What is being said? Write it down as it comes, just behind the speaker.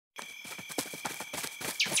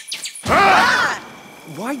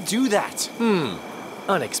Why do that?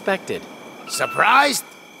 Unexpected. Surprised?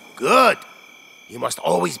 Good. You must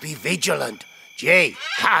always be vigilant. Jay,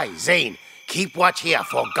 Kai, Zane, keep watch here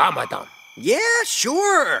for Garmadon. Yeah,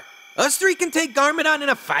 sure. Us three can take Garmadon in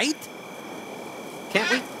a fight. Can't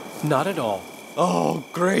we? Not at all. Oh,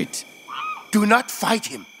 great. Do not fight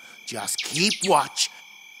him. Just keep watch.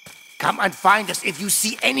 Come and find us if you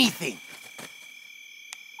see anything.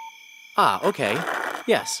 Ah, okay.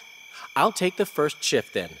 Yes. I'll take the first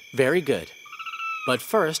shift then. Very good. But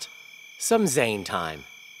first, some Zane time.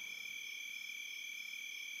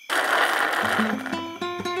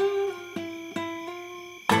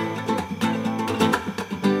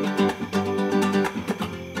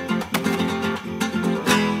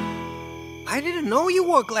 I didn't know you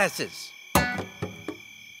wore glasses.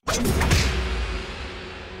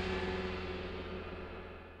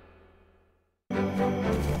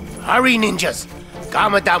 Hurry, ninjas.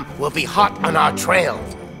 Garmadon will be hot on our trail,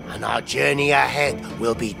 and our journey ahead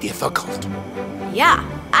will be difficult. Yeah,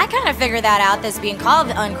 I kind of figured that out, this being called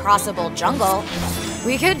the uncrossable jungle.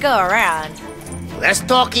 We could go around. Less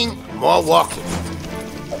talking, more walking.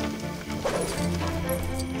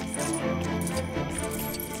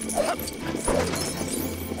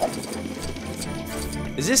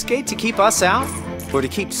 Is this gate to keep us out, or to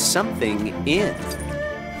keep something in?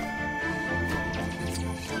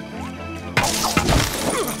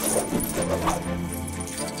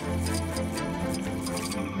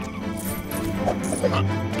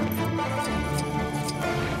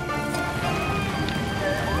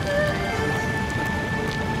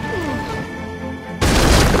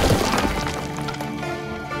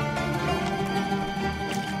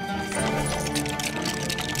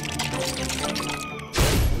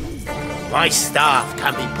 My staff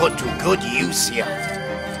can be put to good use here.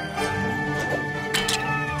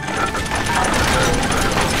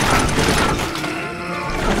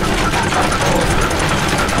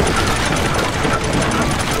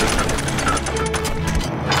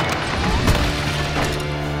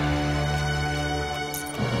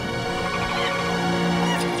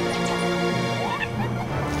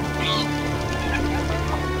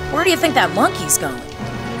 Where do you think that monkey's going?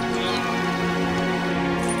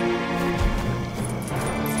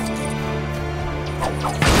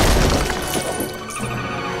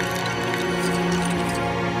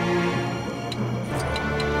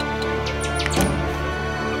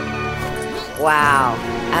 Wow,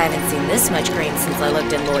 I haven't seen this much grain since I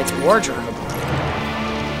looked in Lloyd's wardrobe.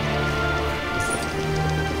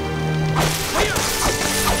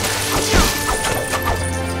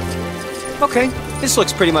 Okay, this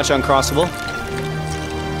looks pretty much uncrossable.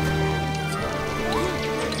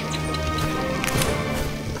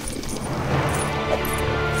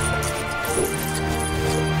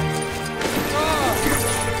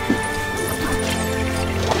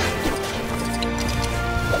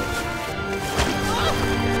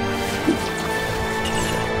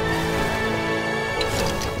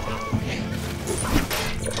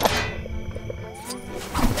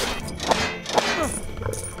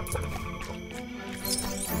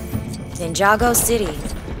 Ninjago City.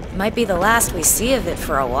 Might be the last we see of it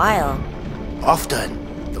for a while.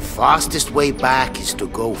 Often, the fastest way back is to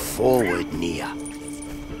go forward, Nia.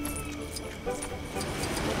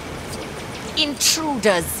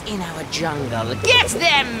 Intruders in our jungle. Get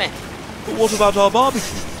them! But what about our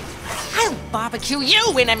barbecue? I'll barbecue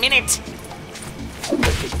you in a minute.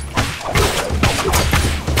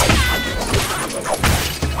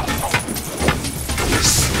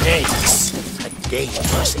 Snakes, a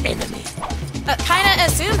dangerous enemy. Kinda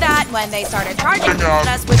assumed that when they started charging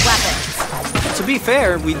us with weapons. To be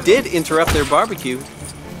fair, we did interrupt their barbecue.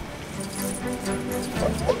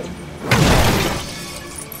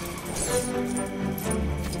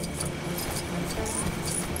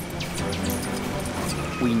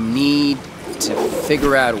 We need to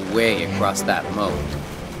figure out a way across that moat.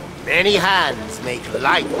 Many hands make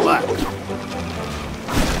light work.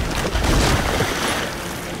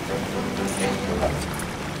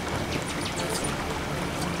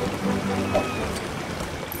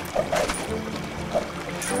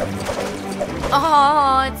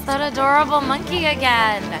 Oh, it's that adorable monkey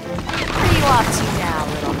again. Where are you off to now,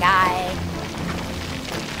 little guy?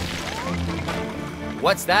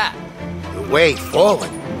 What's that? The way forward.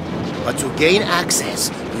 But to gain access,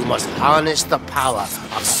 you must harness the power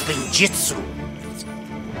of Spinjitzu.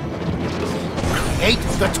 Create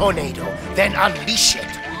the tornado, then unleash it.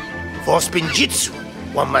 For Spinjitzu,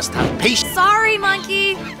 one must have patience. Sorry,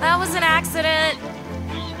 monkey. That was an accident.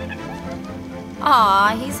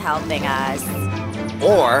 Aw, he's helping us.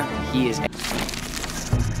 Or he is...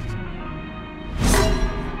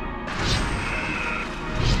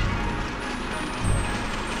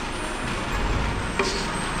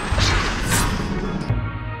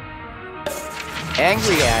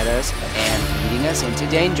 angry at us and leading us into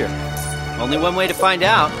danger. Only one way to find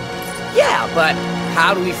out. Yeah, but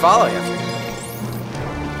how do we follow him?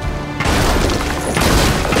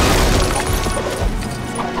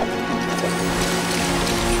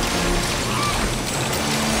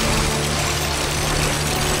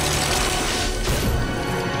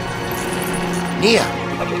 Nia,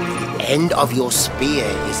 the end of your spear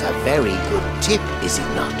is a very good tip, is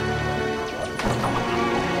it not?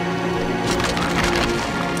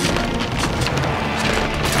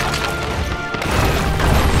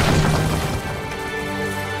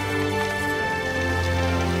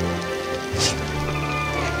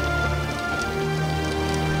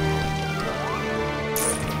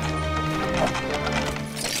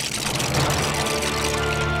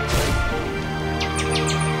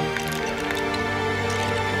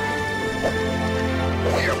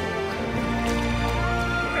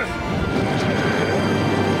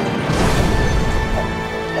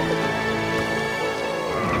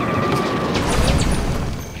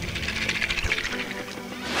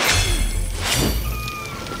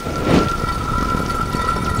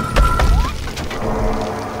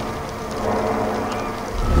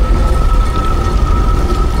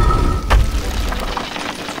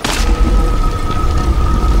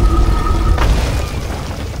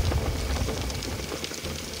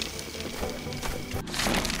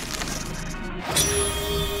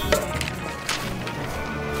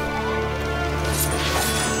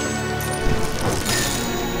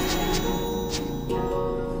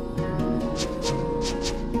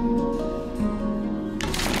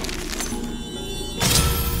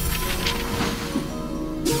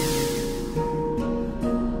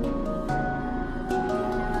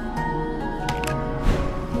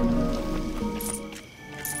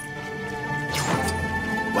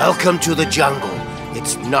 Welcome to the jungle.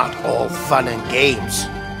 It's not all fun and games.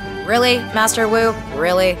 Really, Master Wu?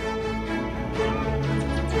 Really?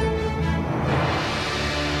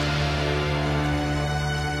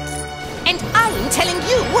 And I'm telling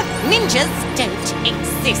you, ninjas don't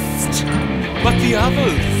exist. But the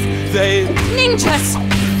others, they... Ninjas!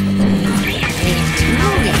 They do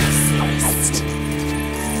exist.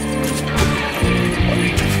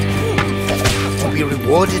 To be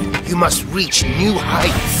rewarded, you must reach new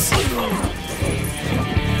heights.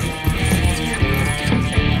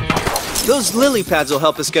 Those lily pads will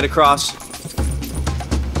help us get across.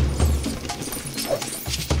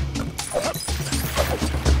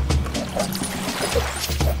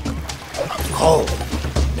 Cole,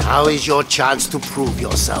 now is your chance to prove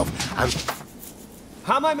yourself. And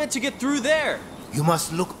How am I meant to get through there? you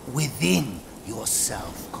must look within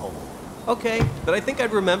yourself, Cole. Okay, but I think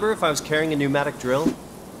I'd remember if I was carrying a pneumatic drill.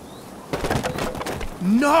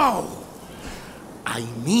 No! I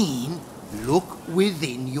mean, look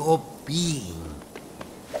within your being.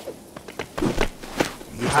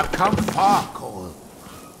 You have come far, Cole.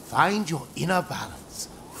 Find your inner balance.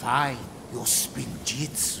 Find your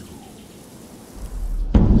spinjitzu.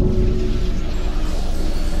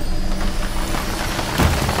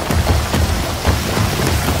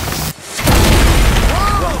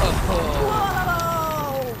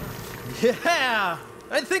 Yeah!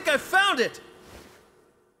 I think I found it!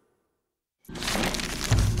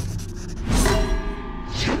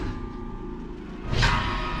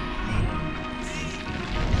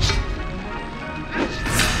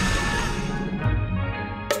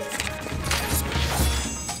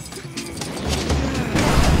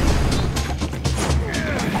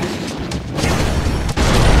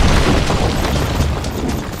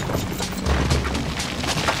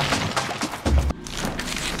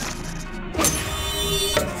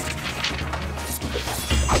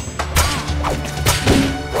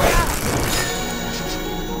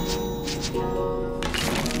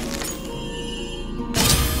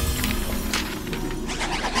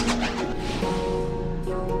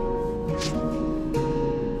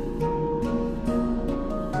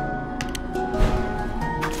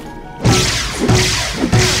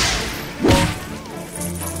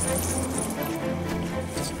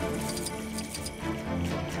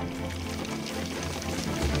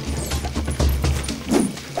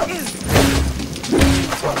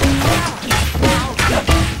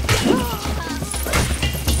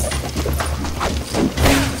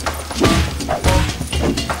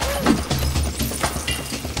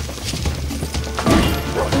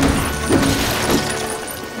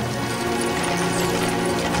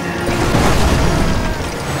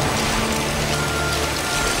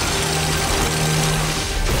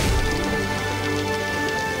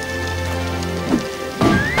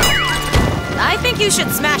 You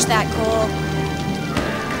should smash that, Cole.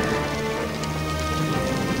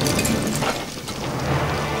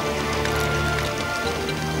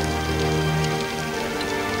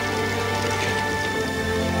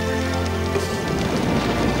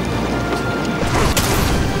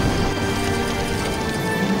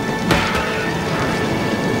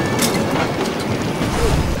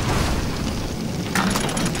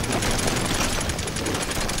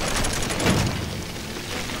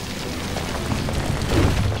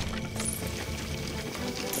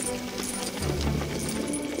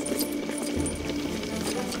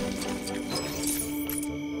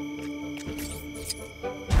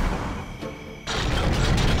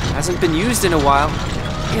 Hasn't been used in a while.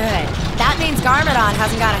 Good. That means Garmadon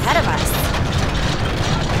hasn't got ahead of us.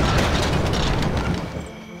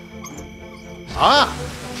 Ah,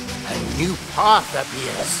 a new path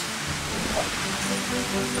appears.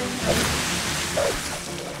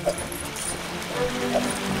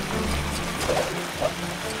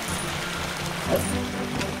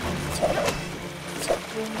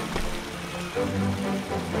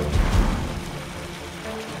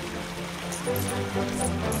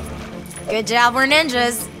 Good job, we're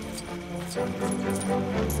ninjas.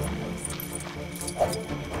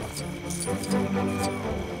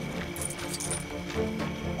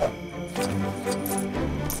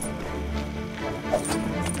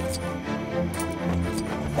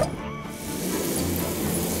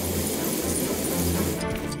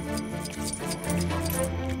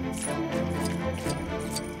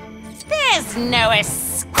 There's no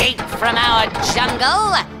escape from our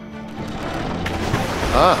jungle.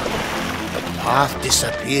 The path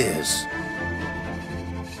disappears.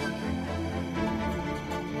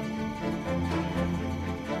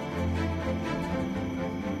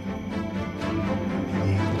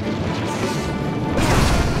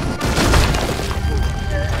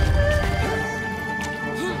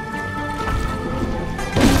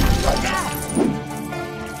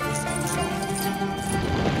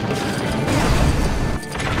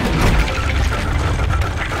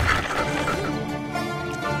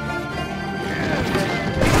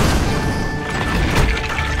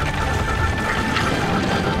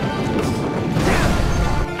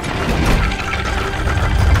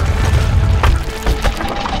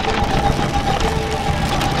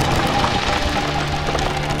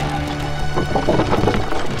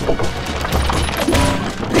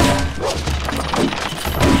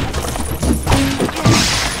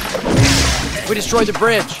 We destroyed the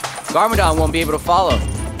bridge. Garmadon won't be able to follow.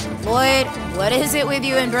 Lloyd, what is it with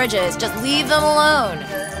you and bridges? Just leave them alone.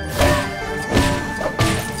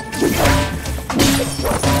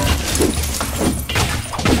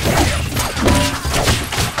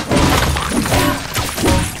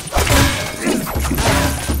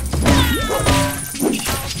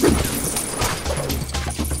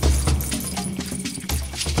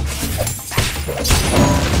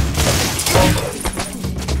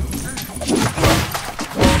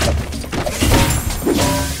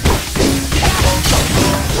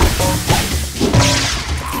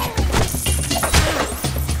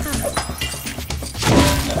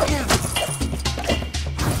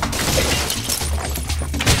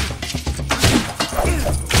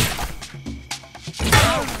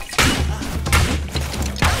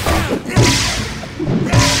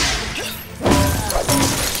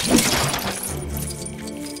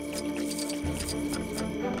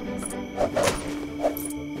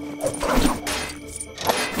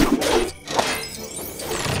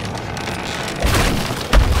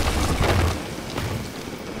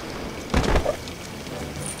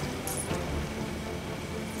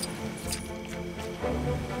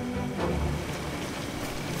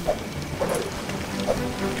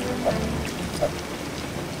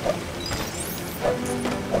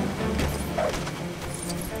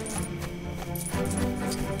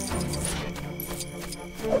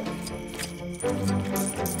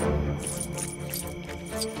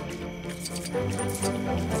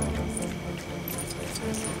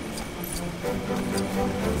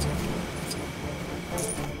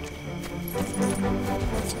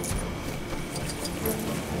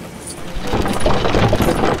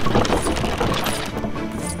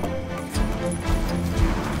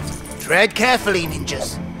 Tread carefully,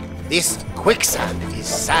 ninjas. This quicksand is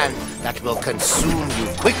sand that will consume you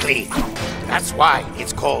quickly. That's why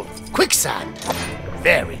it's called quicksand.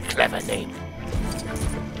 Very clever name.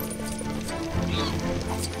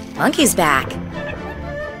 Monkey's back.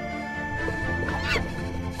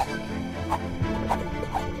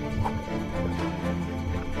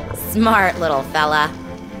 Smart little fella.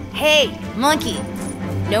 Hey, Monkey.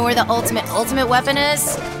 Know where the ultimate weapon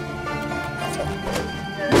is?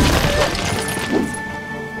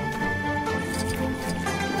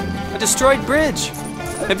 A destroyed bridge.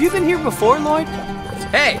 Have you been here before, Lloyd?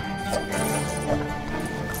 Hey!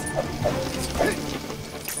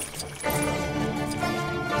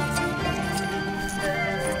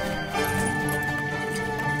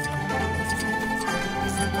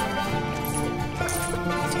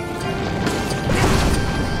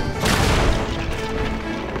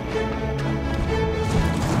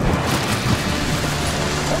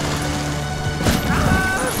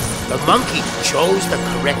 The monkey chose the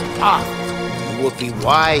correct path. You would be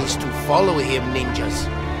wise to follow him, ninjas.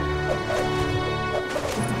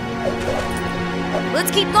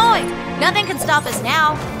 Let's keep going. Nothing can stop us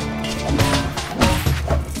now.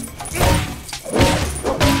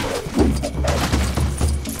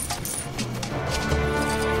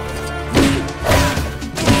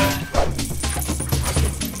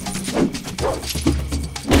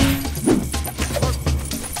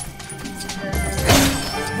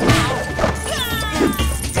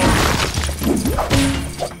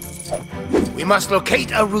 We must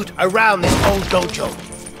locate a route around this old dojo.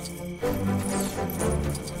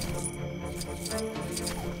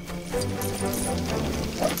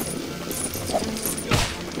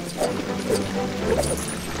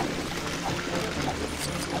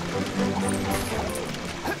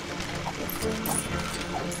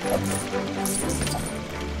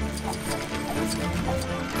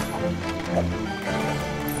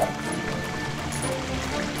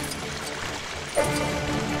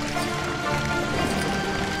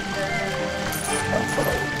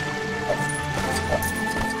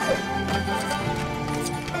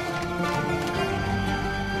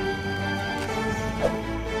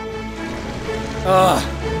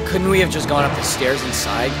 Couldn't we have just gone up the stairs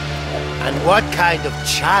inside? And what kind of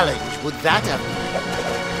challenge would that have been?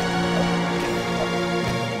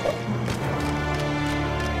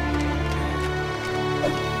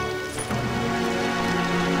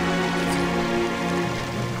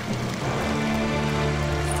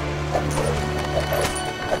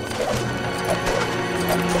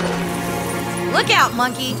 Look out,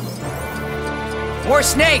 monkey! More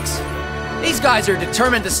snakes! These guys are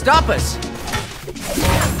determined to stop us.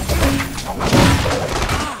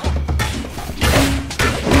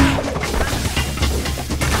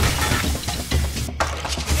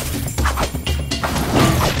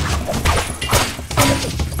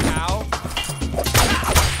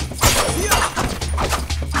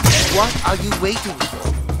 What are you waiting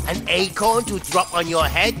for? An acorn to drop on your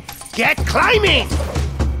head? Get climbing!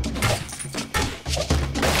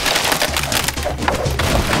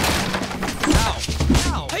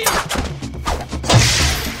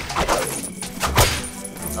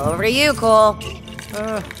 Over to you, Cole.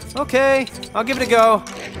 Okay, I'll give it a go.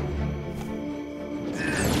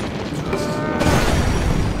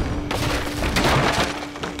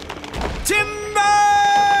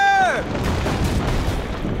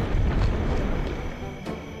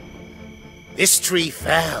 This tree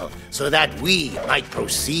fell so that we might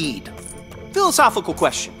proceed. Philosophical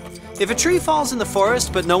question. If a tree falls in the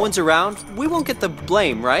forest but no one's around, we won't get the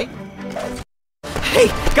blame, right? Hey,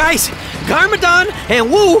 guys! Garmadon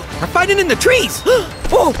and Wu are fighting in the trees!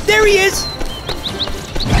 Oh, there he is!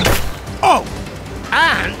 Oh!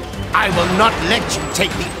 And I will not let you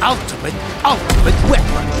take the ultimate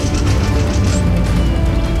weapon!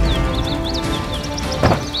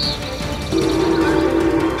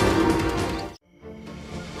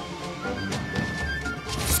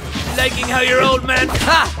 Liking how your old man...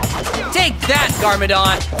 Ha! Take that,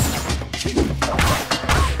 Garmadon!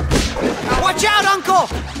 Watch out, Uncle!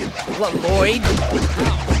 What, Lloyd?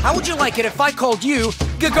 How would you like it if I called you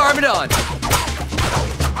Garmadon?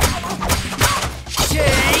 Take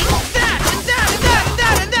that, and that, and that, and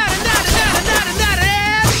that, and that, and that, and that, and that, and that, and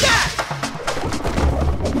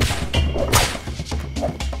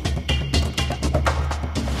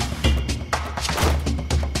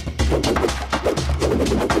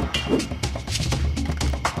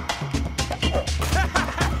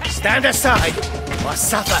Stand aside, or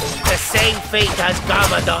suffer the same fate as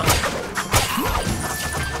Garmadon.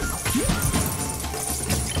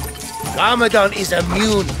 Garmadon is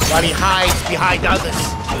immune while he hides behind others.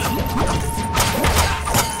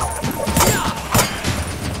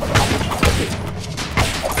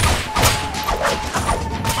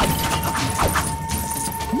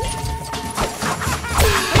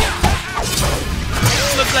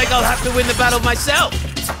 Looks like I'll have to win the battle myself.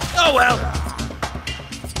 Oh well.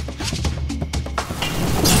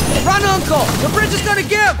 Run, Uncle! The bridge is gonna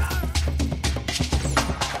give!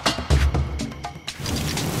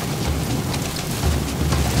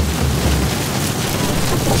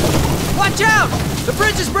 Watch out! The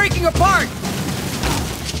bridge is breaking apart!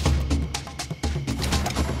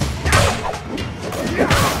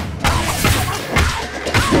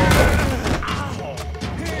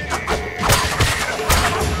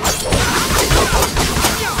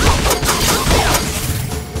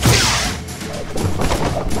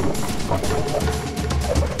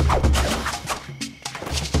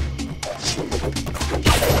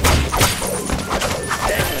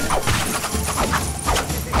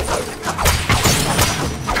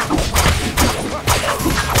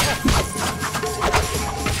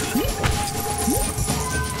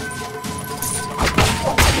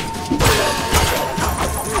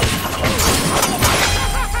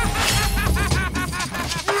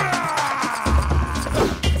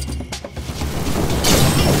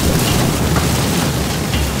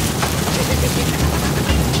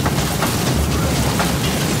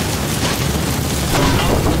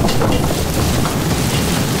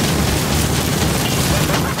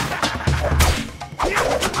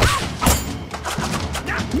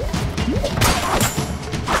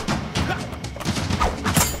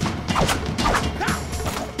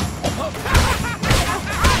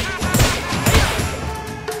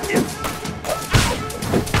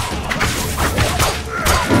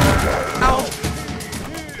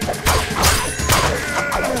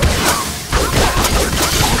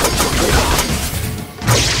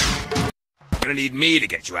 gonna need me to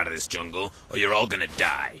get you out of this jungle, or you're all gonna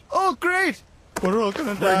die. Oh, great! We're all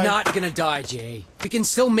gonna die. We're not gonna die, Jay. We can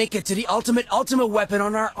still make it to the ultimate weapon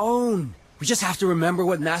on our own. We just have to remember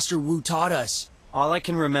what Master Wu taught us. All I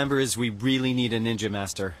can remember is we really need a ninja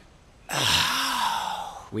master.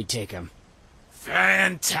 We take him.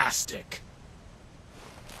 Fantastic.